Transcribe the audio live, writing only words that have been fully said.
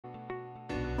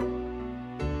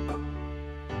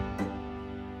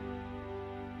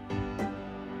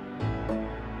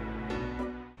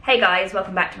Hey guys,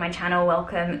 welcome back to my channel.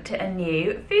 Welcome to a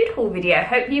new food haul video.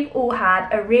 Hope you've all had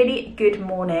a really good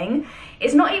morning.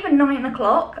 It's not even 9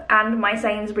 o'clock and my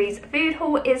Sainsbury's food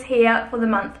haul is here for the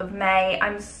month of May.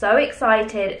 I'm so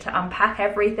excited to unpack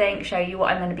everything, show you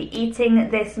what I'm going to be eating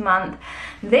this month.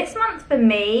 This month for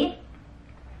me,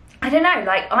 I don't know,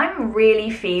 like I'm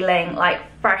really feeling like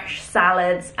fresh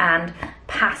salads and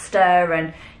pasta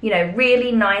and, you know,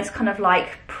 really nice kind of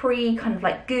like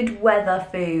good weather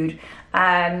food.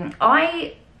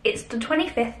 It's the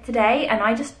 25th today and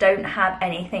I just don't have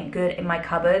anything good in my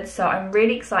cupboard, so I'm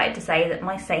really excited to say that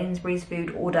my Sainsbury's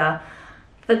food order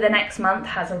for the next month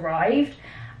has arrived.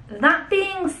 That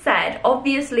being said,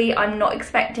 obviously I'm not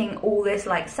expecting all this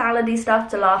like salady stuff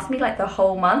to last me like the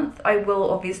whole month. I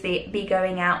will obviously be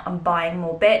going out and buying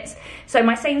more bits. So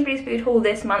my Sainsbury's food haul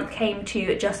this month came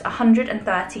to just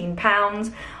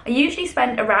 £113. I usually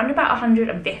spend around about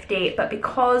 150, but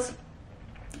because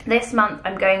this month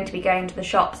I'm going to be going to the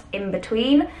shops in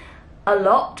between a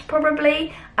lot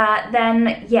probably,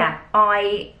 then yeah,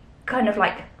 I kind of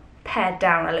like pared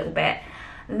down a little bit.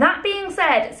 That being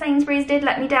said, Sainsbury's did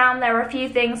let me down. There were a few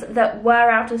things that were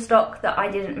out of stock that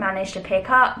I didn't manage to pick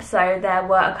up. So there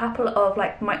were a couple of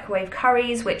like microwave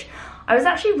curries, which I was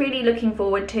actually really looking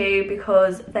forward to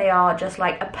because they are just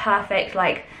like a perfect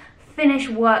like finish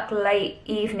work late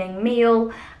evening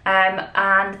meal.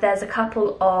 And there's a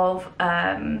couple of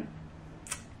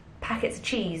packets of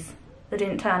cheese that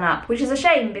didn't turn up, which is a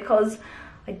shame because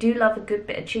I do love a good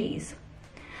bit of cheese.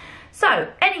 So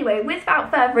anyway,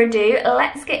 without further ado,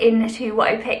 let's get into what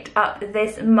I picked up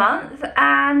this month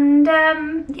and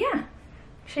yeah,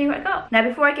 show you what I got. Now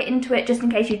before I get into it, just in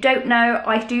case you don't know,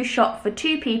 I do shop for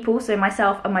two people, so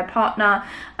myself and my partner.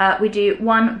 We do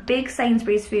one big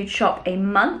Sainsbury's food shop a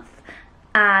month,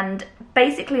 and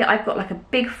basically I've got like a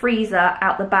big freezer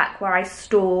out the back where I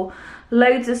store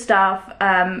loads of stuff,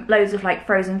 loads of like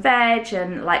frozen veg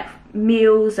and like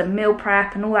meals and meal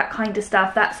prep and all that kind of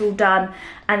stuff. That's all done,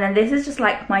 and then this is just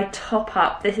like my top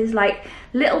up. This is like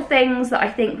little things that I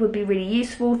think would be really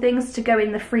useful, things to go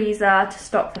in the freezer to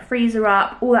stock the freezer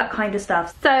up, all that kind of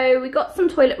stuff. So we got some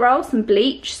toilet roll, some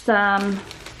bleach, some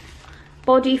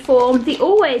body form. The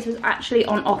Always was actually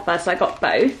on offer, so I got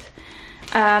both.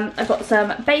 I got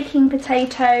some baking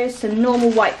potatoes, some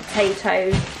normal white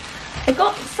potatoes. I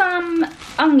got some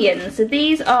onions. So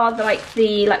these are the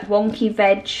wonky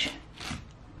veg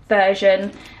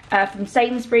version from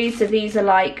Sainsbury's. So these are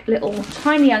like little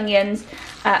tiny onions,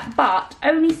 but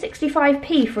only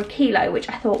 65p for a kilo, which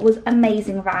I thought was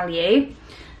amazing value.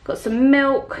 Got some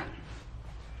milk.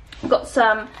 Got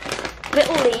some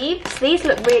little leaves. These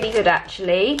look really good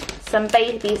actually. Some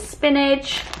baby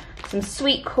spinach, some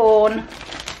sweet corn,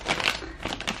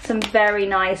 some very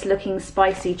nice looking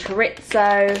spicy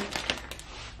chorizo,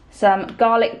 some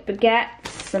garlic baguettes,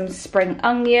 some spring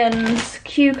onions,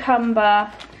 cucumber,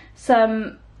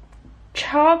 some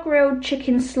char-grilled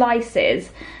chicken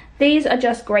slices. These are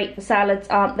just great for salads,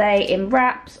 aren't they? In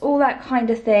wraps, all that kind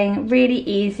of thing. Really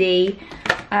easy.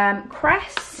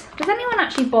 Cress. Does anyone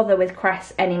actually bother with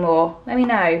cress anymore? Let me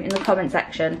know in the comment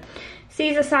section.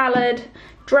 Caesar salad,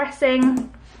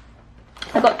 dressing.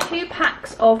 I've got 2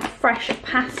 packs of fresh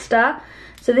pasta.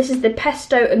 So this is the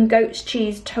pesto and goat's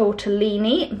cheese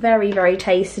tortellini. Very, very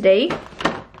tasty.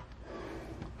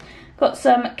 Got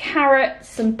some carrots,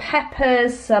 some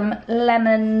peppers, some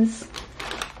lemons.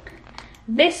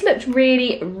 This looks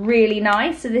really, really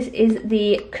nice. So this is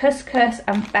the couscous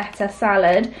and feta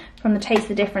salad from the Taste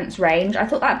the Difference range. I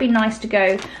thought that'd be nice to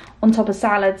go on top of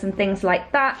salads and things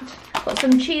like that. Got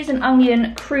some cheese and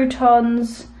onion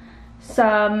croutons,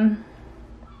 some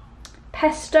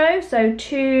pesto, so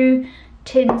 2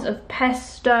 tins of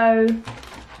pesto,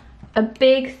 a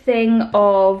big thing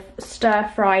of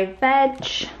stir-fry veg,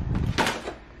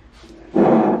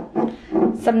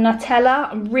 some Nutella.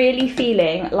 I'm really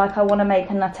feeling like I want to make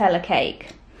a Nutella cake.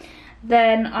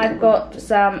 Then I've got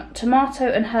some tomato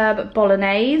and herb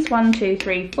bolognese, 1, 2,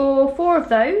 3, 4 of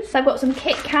those. So I've got some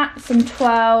Kit Kats, some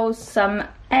Twirls, some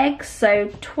eggs,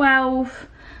 so 12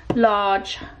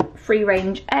 large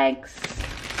free-range eggs,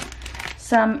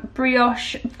 some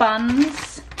brioche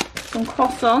buns, some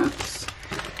croissants,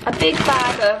 a big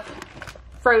bag of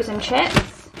frozen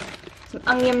chips, some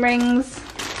onion rings.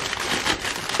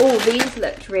 Oh, these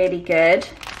looked really good.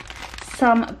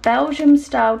 Some Belgium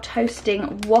style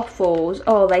toasting waffles.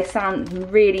 Oh, they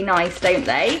sound really nice, don't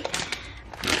they?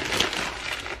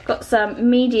 Got some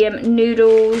medium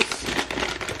noodles,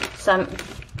 some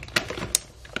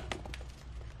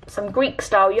Greek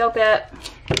style yogurt,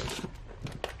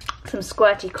 some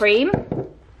squirty cream,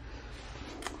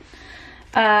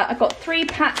 I got 3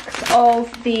 packs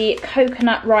of the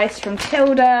coconut rice from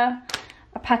Tilda,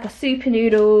 a pack of super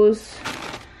noodles,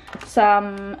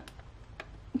 some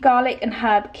garlic and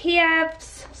herb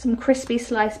Kievs, some crispy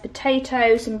sliced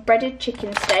potatoes, some breaded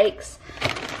chicken steaks,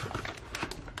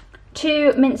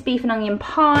 2 minced beef and onion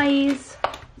pies,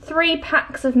 3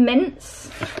 packs of mince.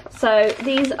 So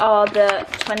these are the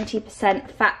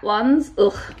 20% fat ones,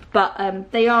 ugh,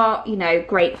 but they are, you know,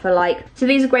 great for like, so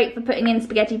these are great for putting in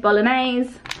spaghetti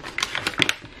bolognese.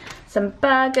 Some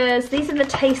burgers, these are the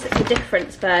Taste the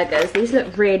Difference burgers, these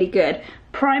look really good.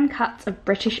 Prime cuts of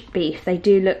British beef, they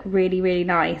do look really, really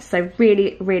nice, so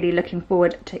really, really looking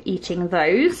forward to eating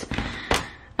those.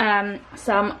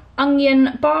 Some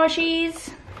onion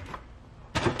bhajis.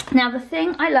 Now the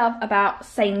thing I love about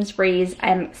Sainsbury's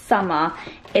summer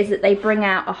is that they bring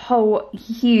out a whole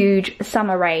huge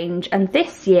summer range, and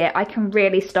this year I can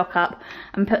really stock up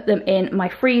and put them in my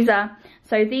freezer.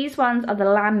 So these ones are the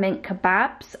lamb mint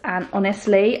kebabs, and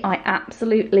honestly I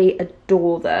absolutely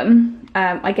adore them.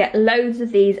 I get loads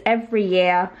of these every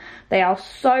year. They are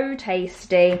so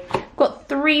tasty. I've got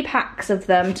 3 packs of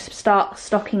them to start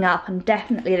stocking up, and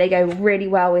definitely they go really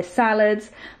well with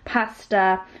salads,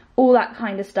 pasta, all that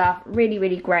kind of stuff. Really,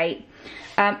 really great.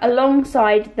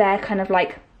 Alongside their kind of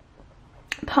like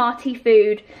party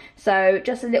food, so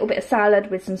just a little bit of salad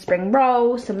with some spring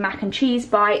rolls, some mac and cheese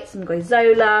bites, some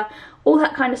gozola, all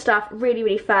that kind of stuff. Really,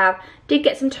 really fab. Did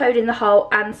get some toad in the hole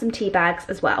and some tea bags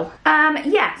as well.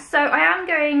 Yeah, so I am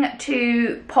going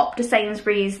to pop to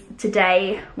Sainsbury's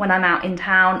today when I'm out in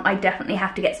town. I definitely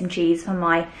have to get some cheese for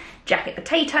my jacket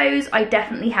potatoes. I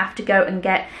definitely have to go and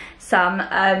get some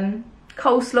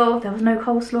coleslaw. There was no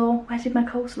coleslaw. Where did my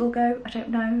coleslaw go? I don't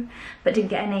know, but didn't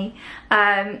get any.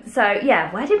 So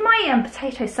yeah, where did my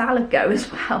potato salad go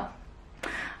as well?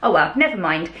 Oh well, never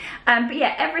mind. But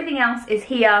yeah, everything else is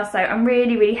here, so I'm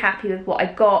really, really happy with what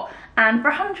I got. And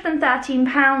for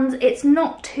 £113, it's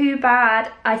not too bad.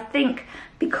 I think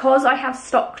because I have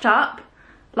stocked up,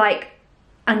 like,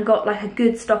 and got like a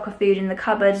good stock of food in the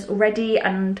cupboards already,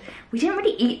 and we didn't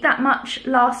really eat that much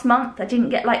last month. I didn't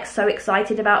get like so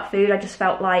excited about food. I just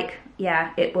felt like,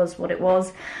 yeah, it was what it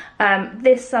was.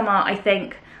 This summer, I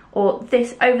think, or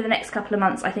this over the next couple of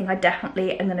months, I think I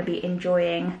definitely am going to be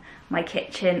enjoying my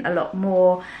kitchen a lot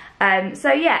more.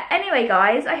 So yeah, anyway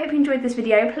guys, I hope you enjoyed this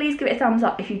video. Please give it a thumbs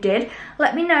up if you did.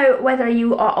 Let me know whether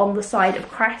you are on the side of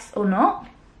Crest or not.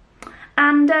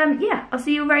 And yeah, I'll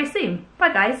see you very soon.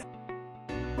 Bye guys.